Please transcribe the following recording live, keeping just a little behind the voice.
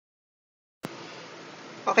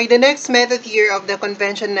Okay, the next method here of the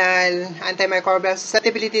conventional antimicrobial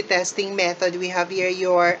susceptibility testing method, we have here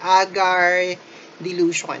your agar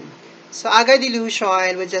dilution. So agar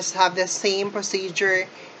dilution will just have the same procedure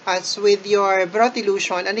as with your broth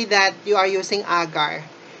dilution, only that you are using agar.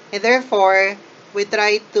 And therefore, we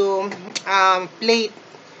try to plate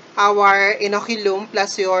our inoculum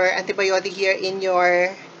plus your antibiotic here in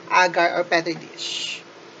your agar or petri dish.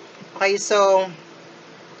 Okay, so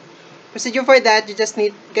procedure for that, you just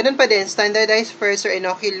need, ganun pa din, standardize first your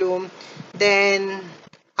inoculum. Then,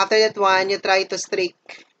 after that one, you try to streak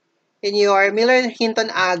in your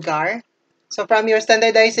Miller-Hinton agar. So, from your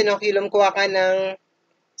standardized inoculum, kuha ka ng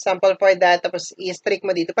sample for that, tapos i-streak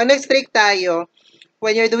mo dito. Pag nag-streak tayo,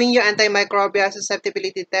 when you're doing your antimicrobial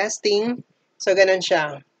susceptibility testing, so ganun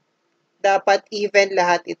siya. Dapat even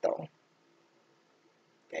lahat ito.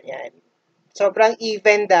 Ganyan. Sobrang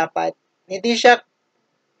even dapat. Hindi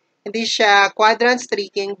siya quadrant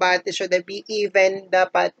streaking, but it should be even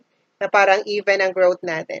dapat na parang even ang growth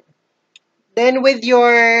natin. Then with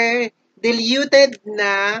your diluted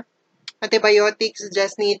na antibiotics,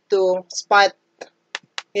 just need to spot,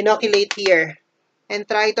 inoculate here, and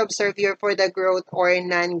try to observe here for the growth or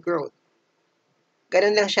non-growth.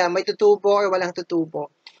 Ganun lang siya, may tutubo or walang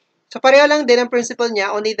tutubo. So pareho lang din ang principle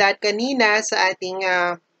niya, only that kanina sa ating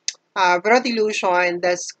broth dilution,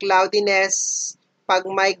 that's cloudiness pag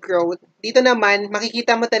may growth. Dito naman,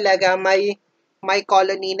 makikita mo talaga may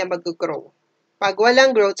colony na mag-grow. Pag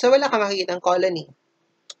walang growth, so wala ka makikita ng colony.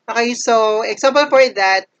 Okay, so example for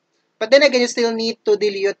that, but then again, you still need to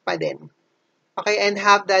dilute pa din. Okay, and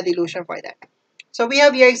have the dilution for that. So we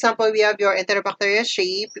have your example, we have your Enterobacteria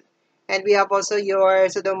shape, and we have also your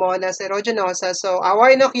Pseudomonas aeruginosa. So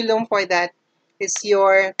our inoculum for that is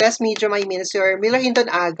your test medium, I mean, is your Miller-Hinton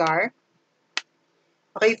agar.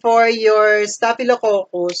 Okay, for your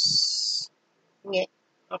Staphylococcus,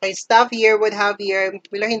 okay, staph here would have your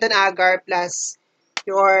Miller-Hinton agar plus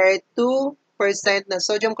your 2% na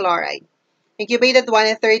sodium chloride. Incubated 1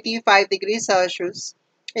 at 35 degrees Celsius.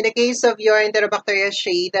 In the case of your Enterobacteria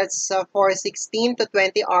shade, that's for 16 to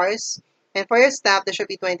 20 hours. And for your staph, that should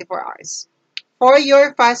be 24 hours. For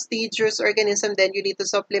your fastidious organism, then you need to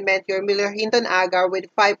supplement your Miller-Hinton agar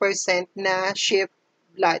with 5% na sheep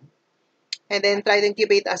blood. And then try to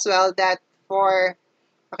incubate as well that for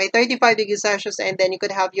 35 degrees Celsius, and then you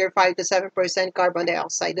could have your 5 to 7% carbon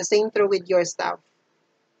dioxide. The same true with your staph.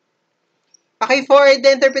 Okay, for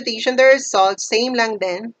the interpretation, the results, same lang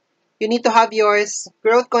din. You need to have your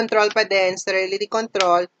growth control pa din, sterility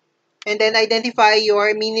control, and then identify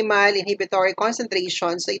your minimal inhibitory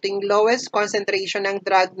concentration. So, ito yung lowest concentration ng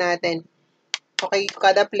drug natin. Okay,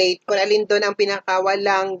 kada plate, kung alin doon ang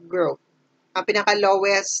pinakawalang growth. Ang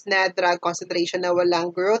pinaka-lowest na drug concentration na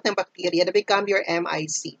walang growth ng bacteria na become your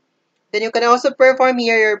MIC. Then you can also perform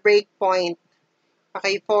here your breakpoint.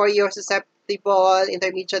 Okay, for your susceptible,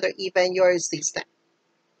 intermediate, or even your resistant.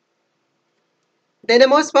 Then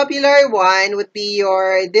the most popular one would be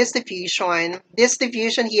your disc diffusion. Disc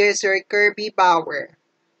diffusion here is your Kirby-Bauer.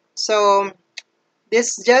 So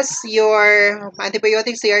this just your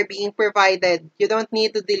antibiotics here are being provided. You don't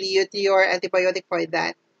need to dilute your antibiotic for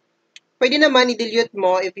that. Pwede naman i-dilute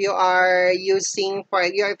mo if you are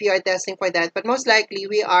if you are testing for that. But most likely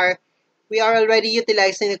we are already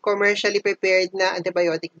utilizing the commercially prepared na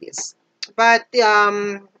antibiotic disc. But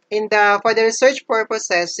for the research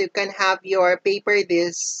purposes, you can have your paper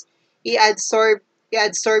disc.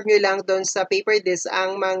 I-adsorb nyo lang doon sa paper disc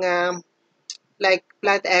ang mga like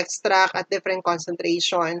plant extract at different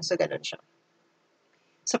concentration. So, ganun siya.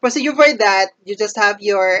 So, procedure for that, you just have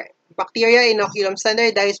your bacterial inoculum,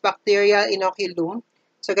 standardized bacterial inoculum.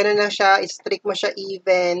 So, ganun lang siya. I-strict mo siya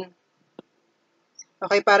even.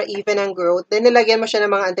 Okay, para even ang growth. Then, nilagyan mo siya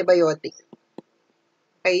ng mga antibiotic.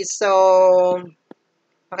 Okay, so,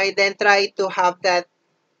 okay, then try to have that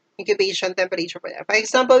incubation temperature for that. For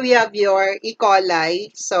example, we have your E.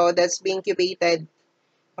 coli. So, that's being incubated,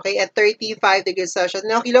 okay, at 35 degrees Celsius.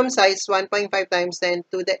 Inoculum size, 1.5 times 10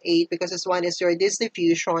 to the 8 because this one is your disc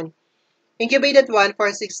diffusion. Incubated one for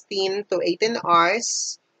 16 to 18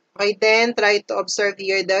 hours. Okay, then try to observe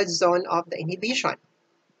here the zone of the inhibition.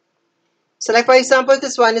 So, like for example,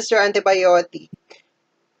 this one is your antibiotic.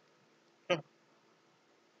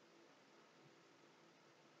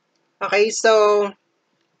 Okay, so,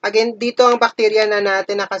 again, dito ang bacteria na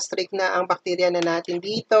natin, nakastrict na ang bacteria na natin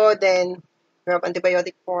dito. Then, we have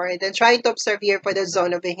antibiotic for it. Then, try to observe here for the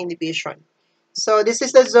zone of inhibition. So, this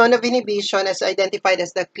is the zone of inhibition as identified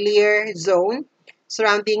as the clear zone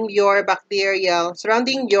surrounding your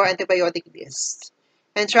antibiotic disc.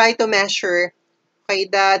 And try to measure, okay,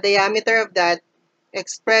 the diameter of that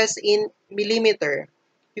expressed in millimeter.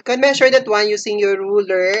 You can measure that one using your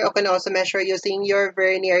ruler o can also measure using your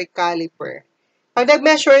vernier caliper. Pag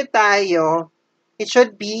nag-measure tayo, it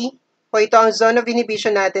should be, o ito ang zone of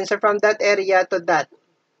inhibition natin, so from that area to that.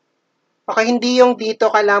 Okay, hindi yung dito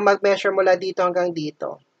ka lang mag-measure mula dito hanggang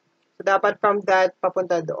dito. So, dapat from that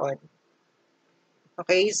papunta doon.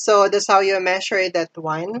 Okay, so that's how you measure that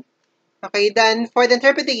one. Okay, then for the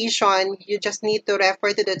interpretation, you just need to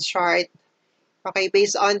refer to the chart. Okay,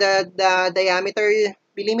 based on the diameter,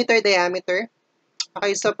 millimeter diameter.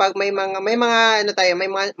 Okay, so pag may mga ano tayo,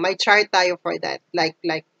 may chart tayo for that. Like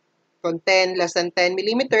from 10, less than 10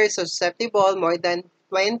 millimeters, so susceptible, more than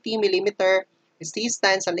 20 millimeter,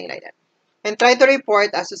 resistant, something like that. And try to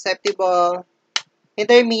report as susceptible,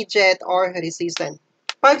 intermediate, or resistant.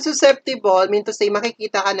 Pag susceptible, mean to say,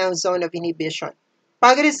 makikita ka ng zone of inhibition.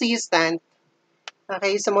 Pag resistant,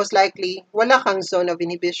 okay, so most likely, wala kang zone of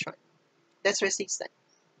inhibition. That's resistant.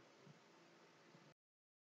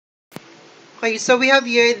 Okay, so we have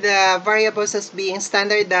here the variables as being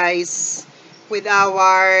standardized with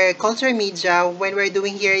our culture media when we're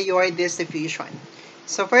doing here your distribution.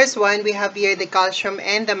 So first one, we have here the calcium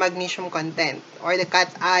and the magnesium content or the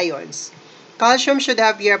cations. Calcium should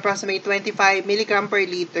have here approximately 25 milligram per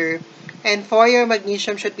liter and for your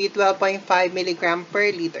magnesium should be 12.5 milligram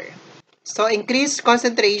per liter. So increased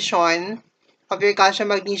concentration of your calcium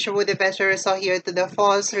magnesium would eventually result here to the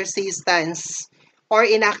false resistance or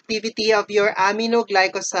inactivity of your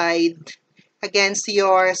aminoglycoside against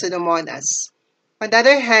your Pseudomonas. On the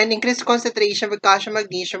other hand, increased concentration of calcium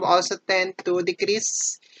magnesium also tend to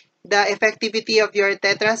decrease the effectivity of your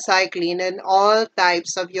tetracycline and all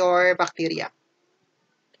types of your bacteria.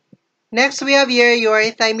 Next, we have here your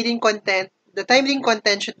thymidine content. The thymidine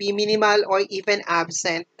content should be minimal or even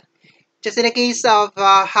absent. Just in the case of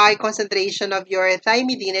high concentration of your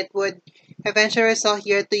thymidine, it would eventually result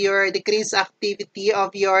here to your decreased activity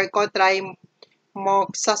of your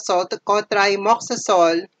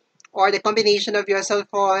cotrimoxazole, or the combination of your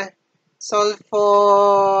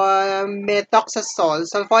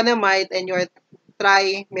sulfonamide, and your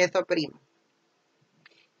trimethoprim.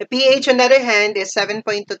 The pH, on the other hand, is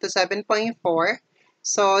 7.2 to 7.4.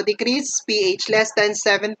 So, decreased pH less than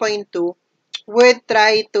 7.2 would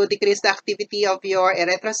try to decrease the activity of your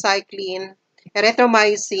erythromycin,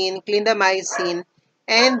 clindamycin,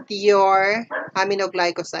 and your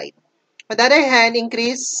aminoglycoside. On the other hand,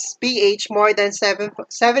 increased pH more than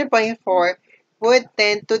 7.4 would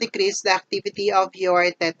tend to decrease the activity of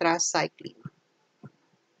your tetracycline.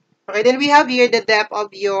 Okay, then we have here the depth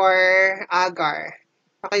of your agar.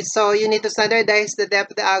 Okay, so you need to standardize the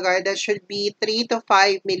depth of the agar. That should be 3 to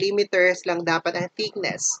 5 millimeters lang dapat ang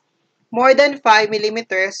thickness. More than 5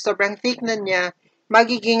 millimeters, sobrang thick na niya,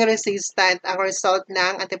 magiging resistant ang result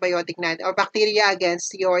ng antibiotic natin or bacteria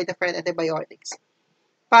against your different antibiotics.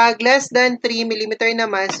 Pag less than 3 millimeter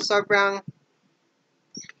naman, so sobrang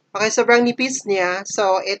nipis niya,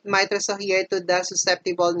 so it might result here to the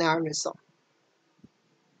susceptible na result.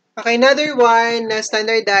 Okay, another one na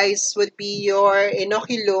standardized would be your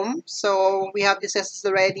inoculum. So, we have discussed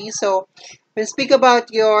already. So, when speak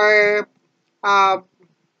about your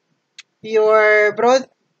broad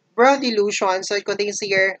dilution, so it contains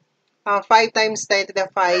here 5 times 10 to the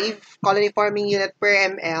 5 colony forming unit per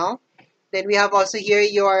ml. Then we have also here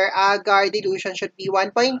your agar dilution should be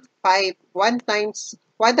 1.5, 1 times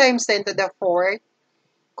 10 to the 4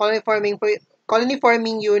 colony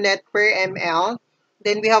forming unit per ml.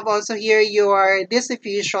 Then we have also here your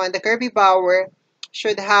diffusion. The Kirby-Bauer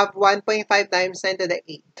should have 1.5 times 10 to the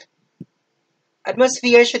 8.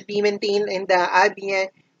 Atmosphere should be maintained in the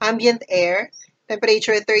ambient air,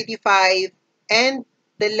 temperature 35, and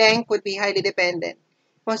the length would be highly dependent.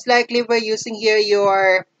 Most likely, we're using here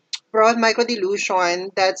your broad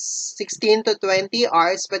microdilution, that's 16 to 20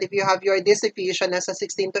 hours, but if you have your diffusion, nasa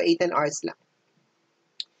 16 to 18 hours lang.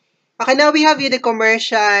 Okay, now we have here the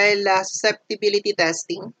commercial susceptibility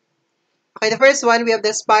testing. Okay, the first one, we have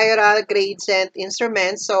the spiral gradient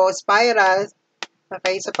instrument. So, spiral,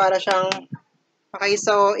 okay, so para siyang, okay,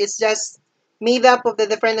 so it's just made up of the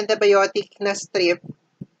different antibiotic na strip.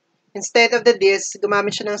 Instead of the disc,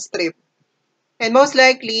 gumamit siya ng strip. And most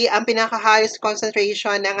likely, ang pinaka-highest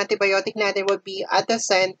concentration ng antibiotic natin would be at the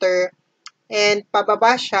center and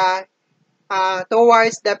pababa siya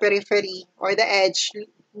towards the periphery or the edge,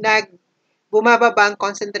 bumababa ang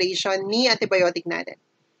concentration ni antibiotic natin.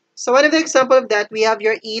 So one of the example of that, we have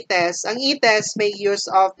your E-test. Ang E-test make use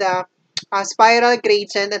of the spiral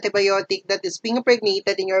gradient antibiotic that is being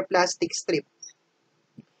impregnated in your plastic strip.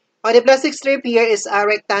 The plastic strip here is a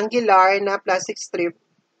rectangular na plastic strip.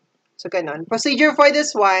 So, ganon. Procedure for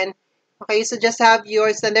this one, okay, so just have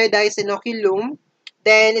your standardized inoculum.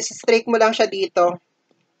 Then, isi-streak mo lang siya dito.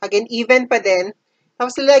 Again, even pa din.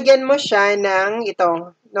 Tapos, lalagyan mo siya ng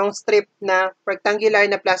ng strip na rectangular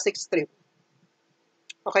na plastic strip.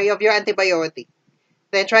 Okay, of your antibiotic.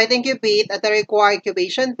 Then, try to incubate at the required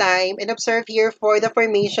incubation time and observe here for the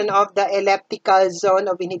formation of the elliptical zone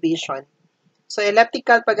of inhibition. So,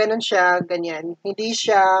 elliptical, pag ganun siya, ganyan. Hindi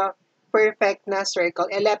siya perfect na circle,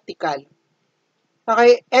 elliptical.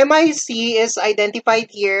 Okay, MIC is identified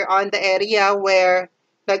here on the area where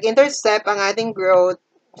nag-intercept ang ating growth.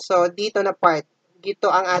 So, dito na part.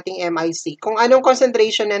 Dito ang ating MIC. Kung anong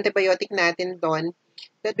concentration ng antibiotic natin doon,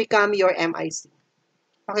 that become your MIC.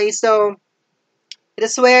 Okay, so, it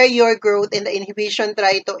is where your growth and the inhibition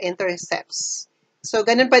try to intercepts. So,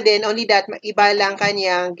 ganun pa din, only that, iba lang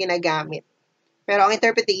kanyang ginagamit. Pero ang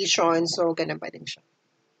interpretation, so, ganun pa din siya.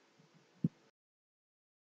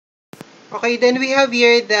 Okay, then we have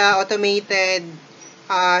here the automated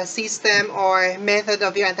system or method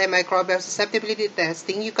of your antimicrobial susceptibility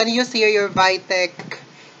testing. You can use here your Vitec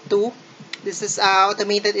 2. This is an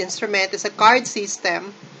automated instrument. It's a card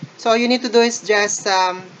system. So all you need to do is just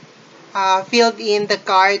fill in the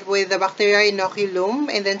card with the bacterial inoculum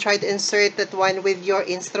and then try to insert that one with your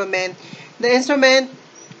instrument. The instrument,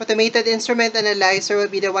 automated instrument analyzer, will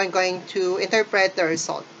be the one going to interpret the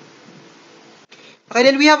result. Okay,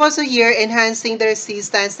 then we have also here enhancing the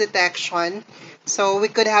resistance detection. So we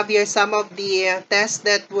could have here some of the tests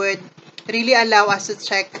that would really allow us to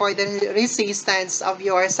check for the resistance of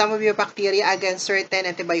some of your bacteria against certain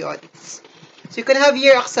antibiotics. So you could have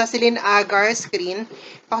here oxacillin agar screen.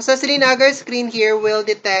 Oxacillin agar screen here will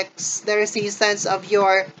detect the resistance of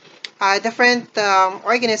your different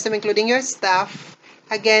organism, including your staph,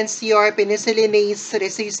 against your penicillinase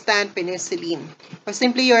resistant penicillin, or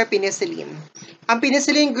simply your penicillin. Ang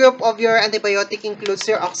penicillin group of your antibiotic includes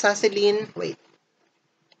your oxacillin,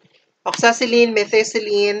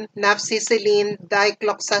 methicillin, nafcillin,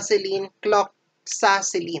 dicloxacillin,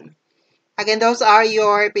 cloxacillin. Again, those are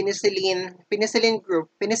your penicillin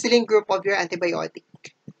group of your antibiotic.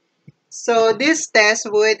 So this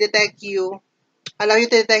test would allow you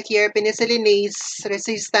to detect here penicillinase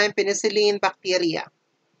resistant penicillin bacteria.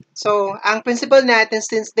 So, ang principle natin,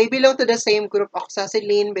 since they belong to the same group,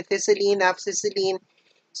 oxacillin, methicillin, nafcillin,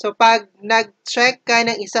 so pag nag-check ka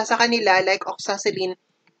ng isa sa kanila, like oxacillin,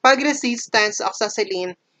 pag resistant sa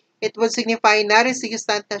oxacillin, it would signify na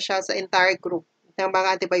resistant na siya sa entire group ng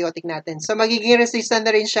mga antibiotic natin. So, magiging resistant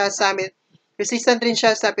rin siya sa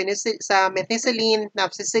methicillin,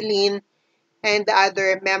 nafcillin, and the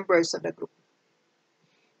other members of the group.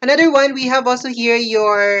 Another one, we have also here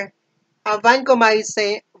your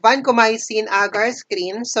vancomycin agar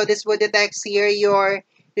screen. So this would detect here your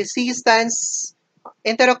resistance,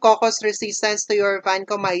 enterococcus resistance to your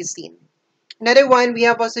vancomycin. Another one, we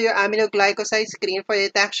have also your aminoglycoside screen for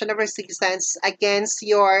detection of resistance against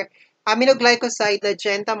your aminoglycoside, the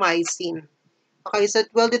gentamicin. Okay, so it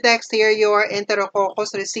will detect here your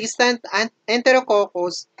enterococcus resistant and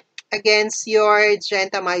enterococcus against your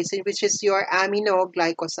gentamicin, which is your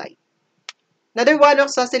aminoglycoside. Another one,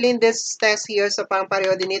 oxacillin, this test here sa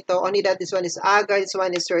pampareho din ito, only that this one is agar, this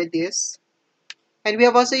one is your dis. And we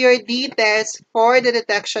have also your D test for the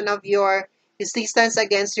detection of your resistance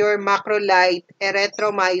against your macrolide,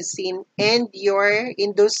 erythromycin, and your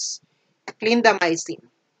induced clindamycin.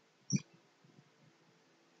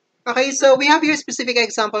 Okay, so we have your specific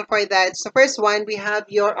example for that. So first one, we have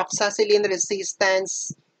your oxacillin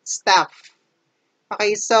resistance staph.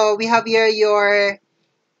 Okay, so we have here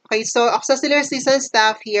okay, so oxacillin resistant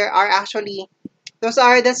staph here are actually, those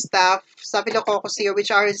are the staph, staphylococcus here,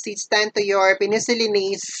 which are resistant to your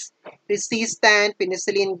penicillinase resistant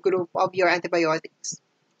penicillin group of your antibiotics.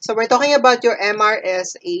 So we're talking about your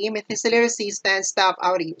MRSA, methicillin resistant staph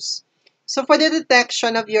aureus. So for the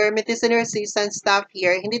detection of your methicillin resistant staph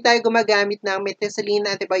here, hindi tayo gumagamit ng methicillin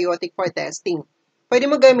antibiotic for testing. Pwede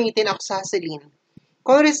mo gamitin oxacillin.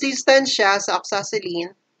 Kung resistant siya sa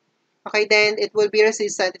oxacillin, okay, then it will be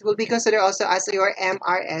resistant. It will be considered also as your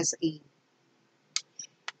MRSA.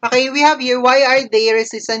 Okay, we have here, why are they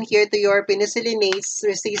resistant here to your penicillinase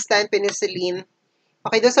resistant penicillin?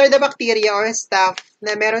 Okay, those are the bacteria or staph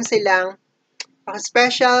na meron silang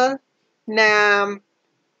special na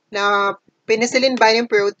penicillin binding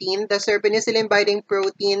protein, the penicillin binding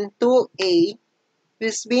protein 2A,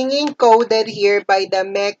 is being encoded here by the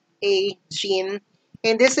MEC-A gene,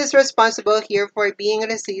 and this is responsible here for being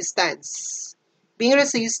resistant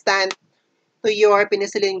to your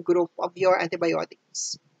penicillin group of your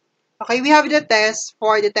antibiotics. Okay, we have the test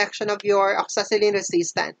for detection of your oxacillin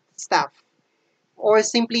resistant staph, or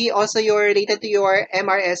simply also related to your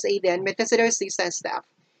MRSA then, methicillin resistant staph.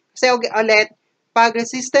 Kasi ulit, pag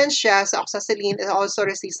resistant siya sa oxacillin, is also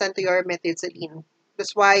resistant to your methicillin.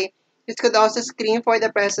 That's why it could also screen for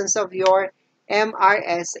the presence of your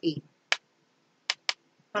MRSA.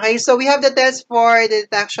 Okay, so we have the test for the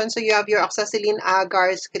detection. So you have your oxacillin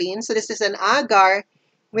agar screen. So this is an agar,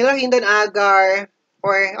 Miller-Hindon agar,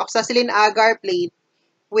 or oxacillin agar plate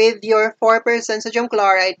with your 4% sodium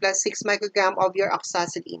chloride plus 6 microgram of your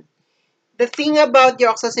oxacillin. The thing about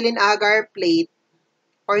your oxacillin agar plate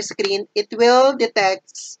or screen, it will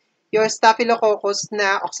detect your staphylococcus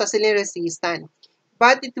na oxacillin resistant.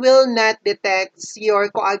 But it will not detect your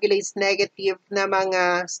coagulase negative na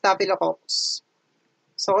mga staphylococcus.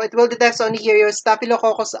 So it will detect only here your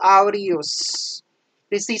Staphylococcus aureus,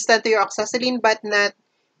 resistant to your oxacillin, but not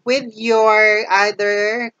with your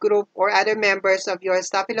other group or other members of your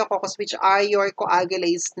Staphylococcus, which are your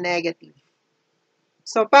coagulase negative.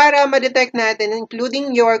 So para ma-detect natin,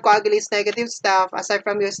 including your coagulase negative staph, aside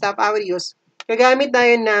from your Staph aureus, gagamit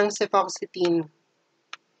tayo ng cefoxitin,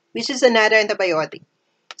 which is another antibiotic.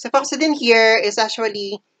 Cefoxitin here is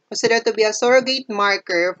actually considered to be a surrogate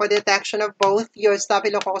marker for detection of both your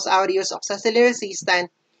Staphylococcus aureus oxacillin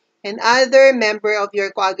resistant and other member of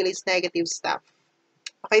your coagulase negative staph.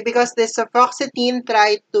 Okay, because this cefoxitin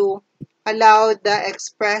try to allow the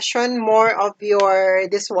expression more of your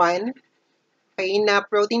this one, okay, na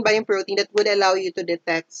protein binding protein that would allow you to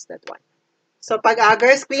detect that one. So pag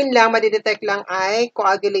agar screen lang, madidetect lang ay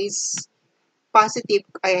coagulase positive,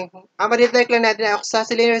 ay, madidetect lang natin ang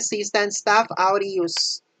oxacillin resistant staph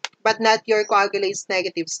aureus, but not your coagulase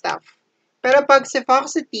negative staph. Pero pag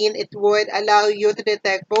cefoxitin, it would allow you to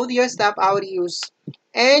detect both your staph aureus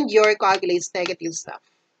and your coagulase negative staph,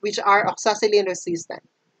 which are oxacillin resistant.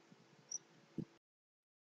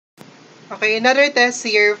 Okay, another test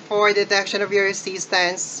here for detection of your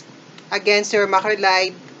resistance against your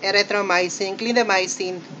macrolide, erythromycin,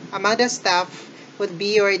 clindamycin among the staph would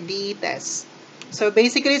be your D test. So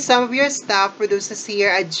basically, some of your staph produces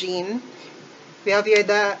here a gene. We have here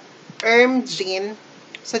the gene.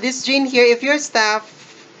 So this gene here, if your staph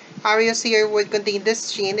aureus here would contain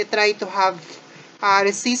this gene, it try to have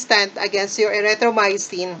resistant against your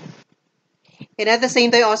erythromycin, and at the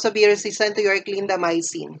same time also be resistant to your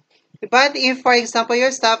clindamycin. But if, for example, your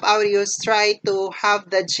staph aureus try to have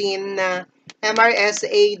the gene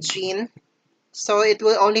MRSA gene, so it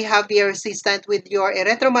will only have be resistant with your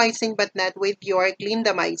erythromycin but not with your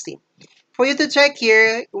clindamycin. For you to check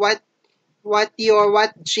here what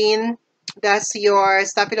gene does your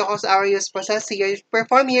Staphylococcus aureus possess here,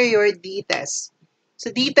 perform here your D test. So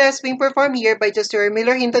D test being performed here by just your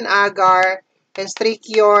Miller-Hinton agar and streak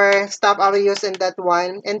your Staph aureus in that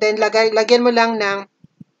one. And then lagyan mo lang ng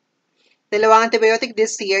dalawang antibiotic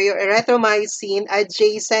this year, your erythromycin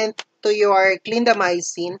adjacent to your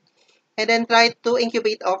clindamycin. And then try to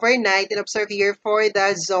incubate overnight and observe here for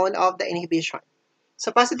the zone of the inhibition.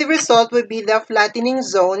 So positive result would be the flattening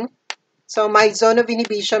zone. So my zone of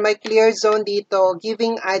inhibition, my clear zone dito,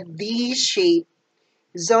 giving a D-shaped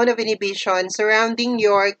zone of inhibition surrounding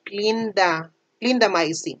your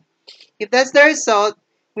clindamycin. If that's the result,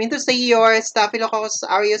 mean to say your Staphylococcus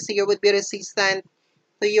aureus here would be resistant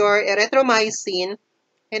to your erythromycin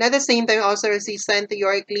and at the same time also resistant to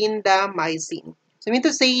your clindamycin. So mean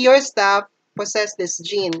to say your staph possess this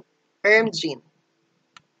gene, gene.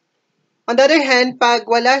 On the other hand, pag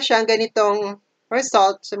wala siyang ganitong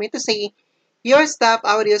result, so mean to say your staph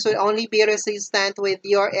aureus will only be resistant with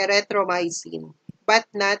your erythromycin, but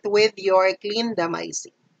not with your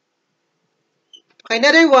clindamycin. Okay,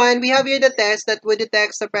 another one, we have here the test that would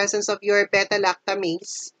detect the presence of your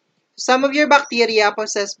beta-lactamase. Some of your bacteria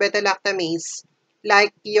possess beta-lactamase,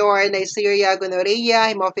 like your Neisseria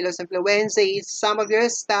gonorrhea, Haemophilus influenzae, some of your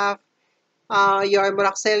staph, your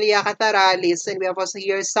Moraxella cataralis, and we have also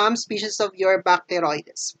here some species of your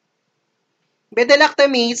Bacteroides.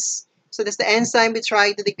 Beta-lactamase, so that's the enzyme we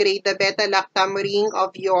try to degrade the beta-lactam ring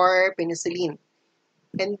of your penicillin.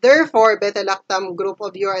 And therefore, beta-lactam group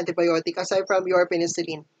of your antibiotic aside from your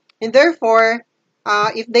penicillin. And therefore,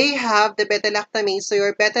 if they have the beta-lactamase, so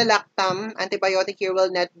your beta-lactam antibiotic here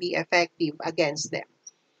will not be effective against them.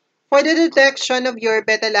 For the detection of your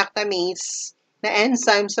beta-lactamase, the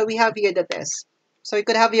enzyme, so we have here the test. So you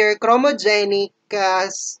could have your chromogenic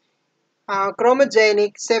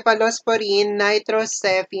cephalosporin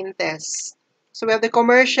nitrocephin test. So we have the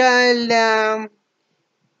commercial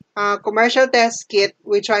test kit.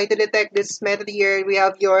 We try to detect this method here. We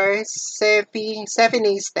have your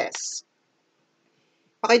cephinase test.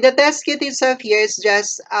 Okay, the test kit itself here is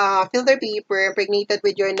just filter paper impregnated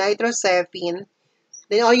with your nitrocephin.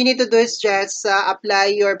 Then all you need to do is just apply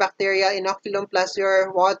your bacterial inoculum plus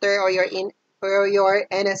your water or your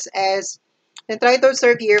NSS. Then try to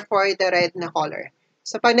observe here for the red na color.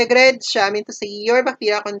 So pag nag-red siya, mean to say your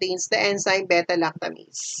bacteria contains the enzyme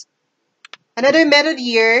beta-lactamase. Another method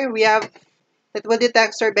here, we have that will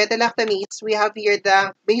detect your beta-lactamase. We have here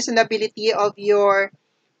the based on the ability of your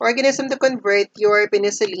organism to convert your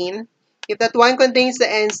penicillin. If that one contains the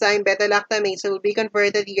enzyme beta-lactamase, it will be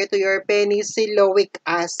converted here to your penicilloic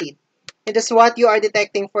acid. And that's what you are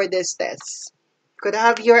detecting for this test. You could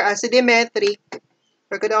have your acidimetric,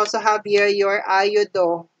 or could also have here your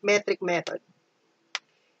iodometric method.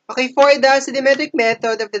 Okay, for the acidimetric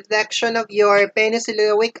method of detection of your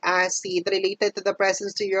penicilloic acid related to the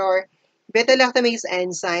presence of your beta-lactamase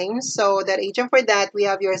enzymes. So, the agent for that, we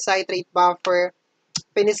have your citrate buffer,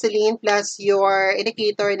 penicillin plus your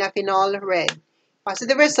indicator na phenol red.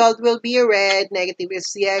 Positive result will be red, negative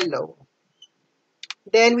is yellow.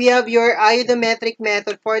 Then we have your iodometric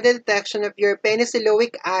method for the detection of your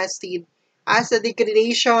penicilloic acid as a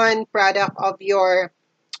degradation product of your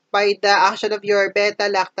by the action of your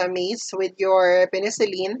beta-lactamase with your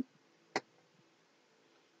penicillin.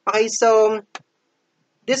 Okay, so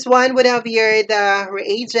this one would have here the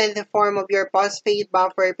reagent in the form of your phosphate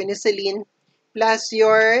buffer penicillin plus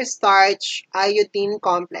your starch iodine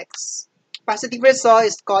complex. Positive result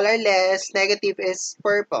is colorless, negative is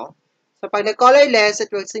purple. So pag nag-colorless,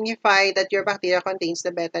 it will signify that your bacteria contains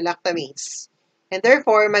the beta-lactamase. And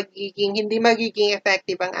therefore, hindi magiging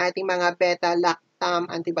effective ang ating mga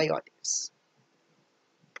beta-lactam antibiotics.